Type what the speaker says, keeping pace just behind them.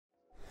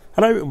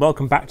Hello and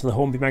welcome back to the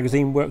Hornby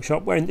magazine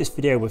workshop, where in this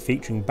video we're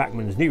featuring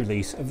Bachmann's new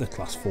release of the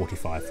Class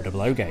 45 for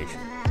 00 gauge.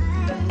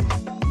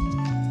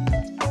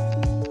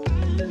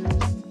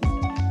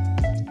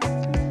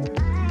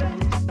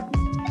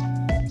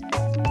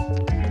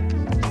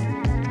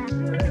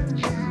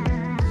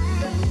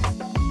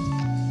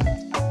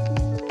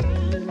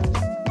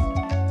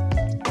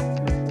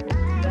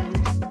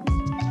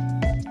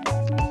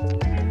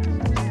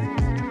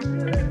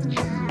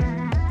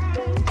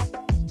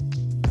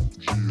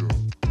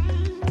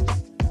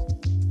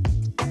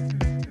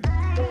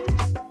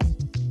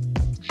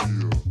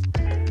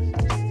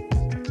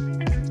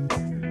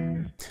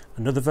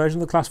 Another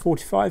version of the Class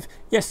 45?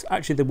 Yes,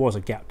 actually there was a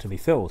gap to be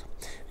filled.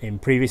 In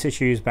previous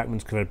issues,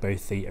 Bachmann's covered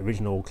both the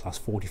original Class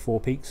 44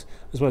 peaks,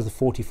 as well as the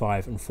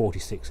 45 and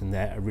 46 in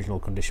their original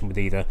condition with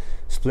either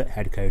split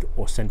headcode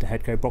or centre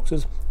headcode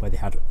boxes, where they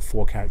had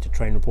 4-character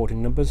train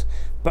reporting numbers.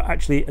 But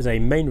actually, as a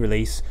main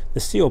release,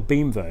 the sealed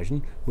beam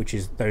version, which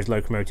is those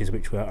locomotives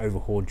which were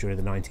overhauled during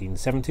the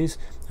 1970s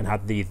and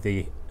had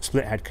the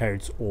split head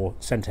codes or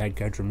centre head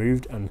codes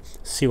removed and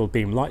sealed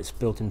beam lights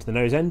built into the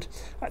nose end,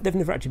 they've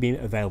never actually been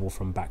available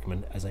from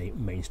Bachmann as a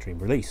mainstream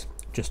release,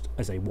 just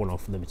as a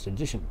one-off limited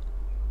edition.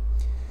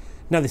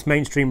 Now, this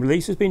mainstream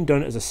release has been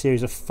done as a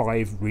series of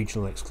 5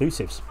 regional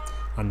exclusives,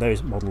 and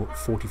those model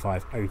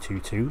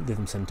 45022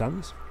 Lytham St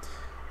Anne's.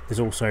 There's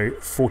also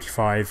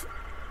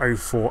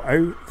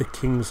 45040 the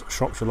King's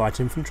Shropshire Light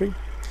Infantry,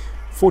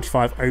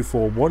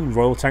 45041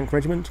 Royal Tank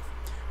Regiment,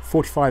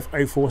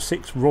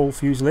 45046 Royal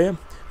Fusilier,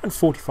 and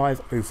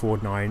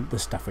 45049 the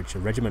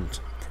Staffordshire Regiment,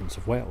 Prince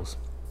of Wales.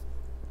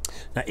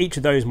 Now, each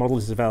of those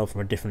models is available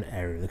from a different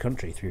area of the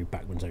country through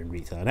Bachmann's own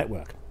retailer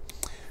network.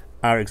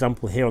 Our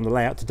example here on the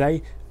layout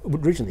today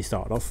originally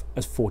started off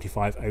as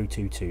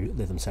 45022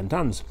 Lytham St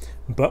Anne's,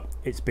 but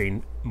it's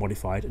been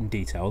modified and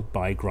detailed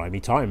by Grimy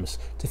Times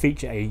to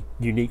feature a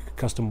unique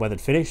custom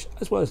weathered finish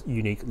as well as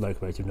unique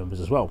locomotive numbers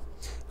as well.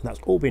 And that's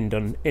all been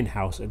done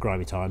in-house at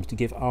Grimy Times to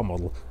give our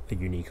model a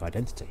unique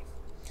identity.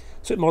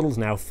 So it models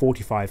now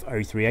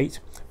 45038,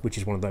 which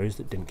is one of those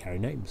that didn't carry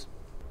names.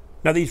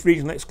 Now, these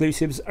regional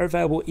exclusives are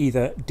available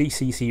either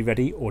DCC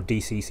ready or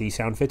DCC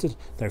sound fitted,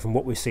 though from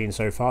what we've seen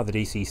so far the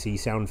DCC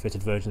sound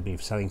fitted version has been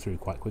selling through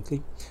quite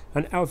quickly,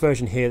 and our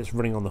version here that's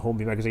running on the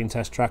Hornby magazine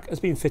test track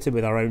has been fitted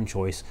with our own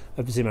choice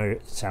of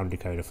Zimmo sound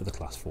decoder for the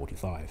Class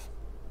 45.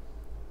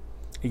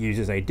 It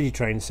uses a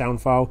Digitrain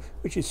sound file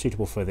which is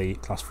suitable for the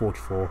Class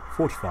 44,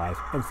 45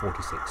 and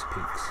 46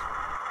 peaks.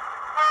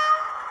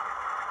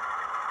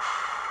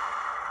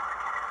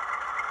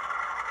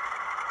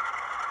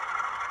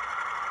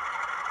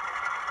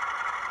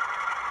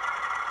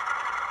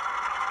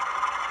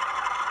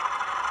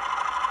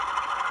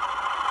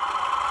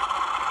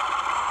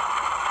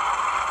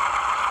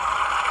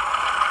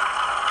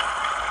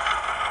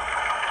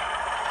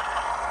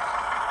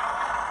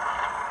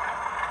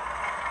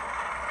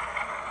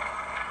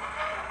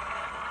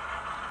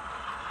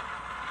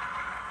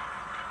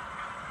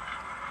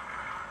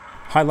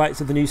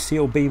 Highlights of the new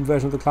sealed beam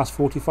version of the Class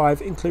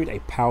 45 include a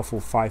powerful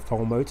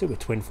 5-pole motor with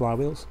twin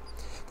flywheels.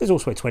 There's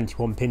also a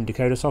 21-pin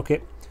decoder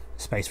socket,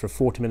 space for a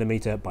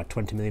 40mm by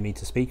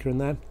 20mm speaker in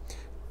there,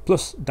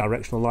 plus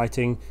directional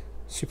lighting,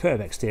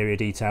 superb exterior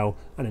detail,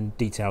 and a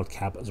detailed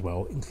cab as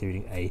well,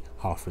 including a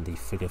half-relief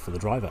figure for the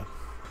driver.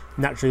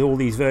 Naturally, all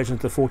these versions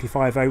of the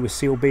 450 with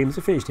sealed beams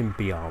are finished in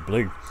BR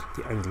blue,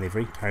 the only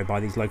livery carried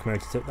by these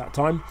locomotives at that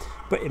time,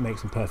 but it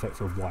makes them perfect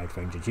for a wide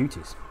range of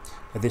duties.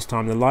 At this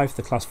time in life,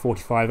 the Class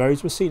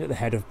 45Os were seen at the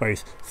head of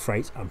both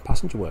freight and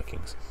passenger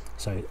workings,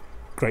 so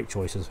great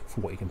choices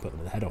for what you can put them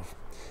at the head of.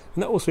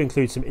 And that also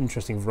includes some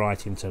interesting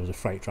variety in terms of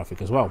freight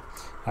traffic as well,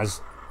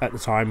 as at the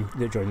time,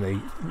 during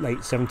the late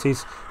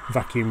 70s,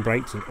 vacuum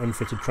brakes and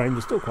unfitted trains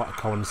were still quite a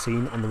common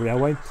scene on the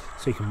railway,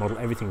 so you can model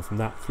everything from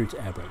that through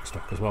to air brake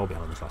stock as well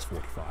behind the Class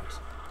 45s.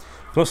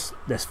 Plus,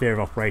 their sphere of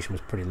operation was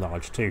pretty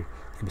large too.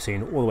 It can be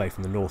seen all the way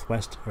from the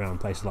northwest,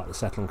 around places like the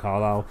Settle and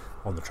Carlisle,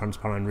 on the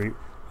Transpennine route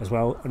as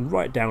well, and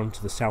right down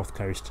to the south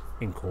coast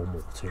in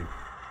Cornwall too.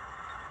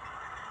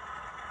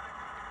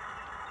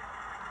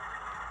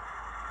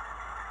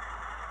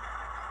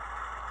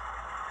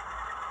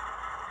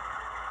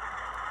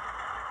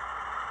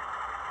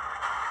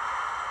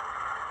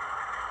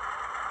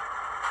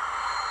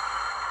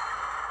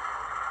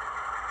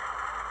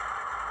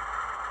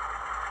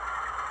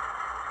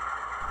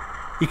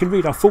 You can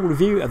read our full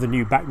review of the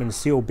new Bachmann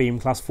Sealed Beam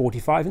Class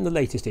 45 in the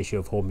latest issue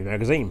of Hornby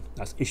magazine.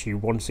 That's issue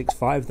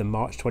 165, the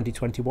March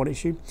 2021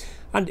 issue.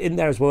 And in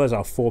there, as well as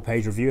our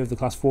 4-page review of the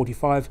Class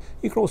 45,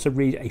 you can also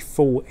read a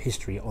full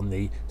history on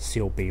the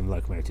sealed beam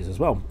locomotives as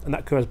well. And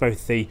that covers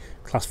both the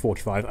Class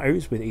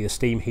 45Os with either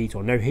steam heat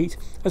or no heat,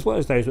 as well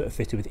as those that are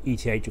fitted with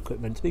ETH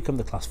equipment to become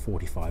the Class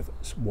 45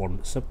 1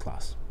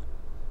 subclass.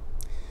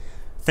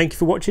 Thank you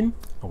for watching,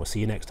 and we'll see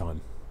you next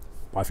time.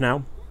 Bye for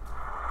now.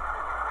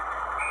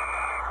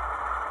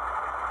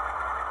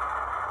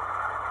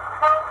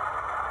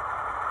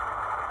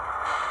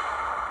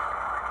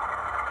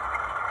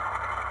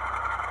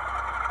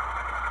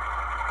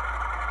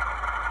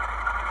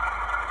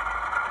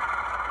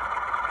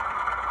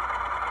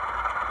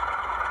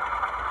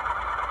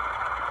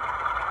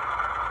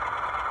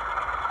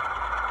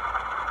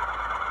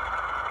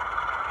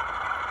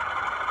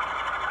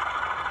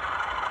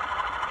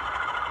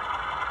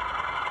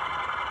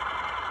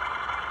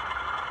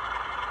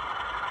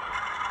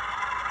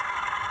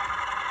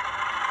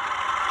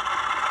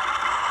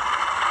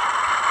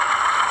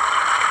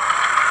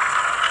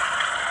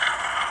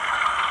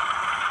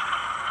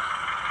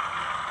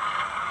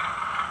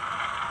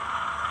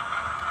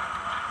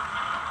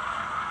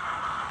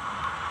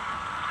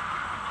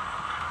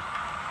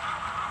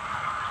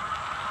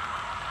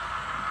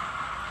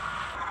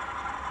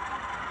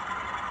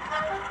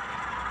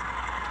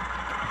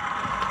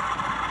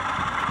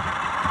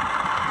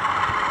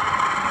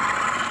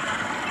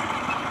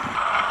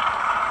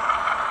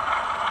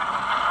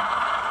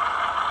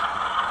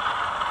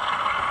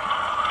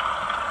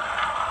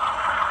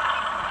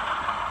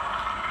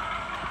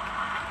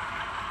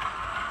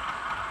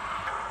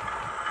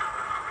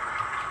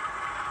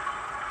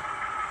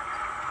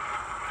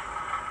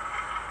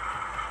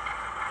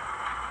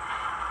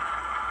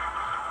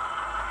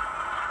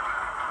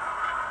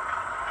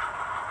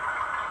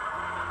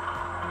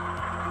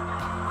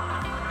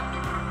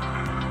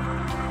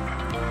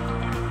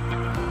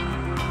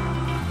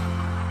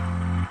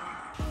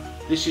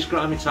 This is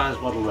Grimy Times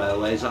Model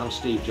Railways. I'm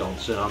Steve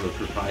Johnson, I'm the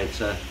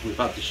proprietor. We've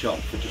had the shop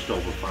for just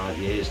over 5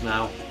 years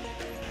now.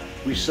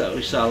 We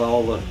sell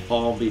all the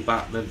Hornby,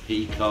 Bachmann,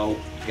 Pico,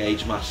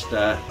 Gauge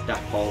Master,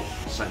 Dapple,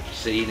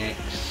 Sanctuary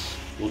Scenics,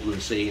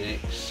 Woodland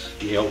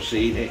Scenics, EO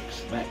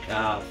Scenics,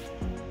 Metcalf.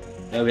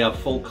 Now we have a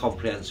full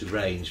comprehensive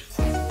range.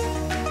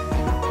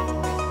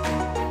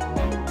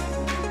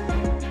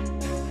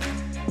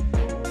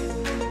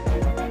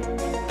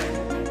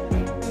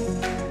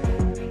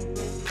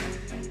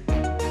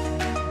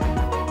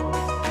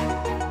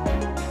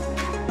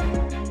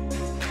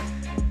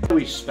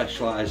 We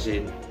specialise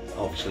in,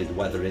 obviously, the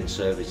weathering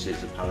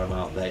services, the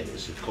Paramount.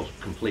 It's a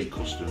complete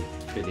custom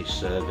finished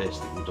service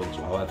that can be done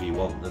to however you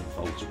want them,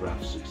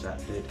 photographs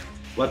accepted.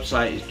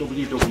 Website is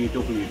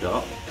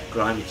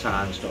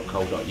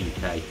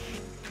www.grimytimes.co.uk.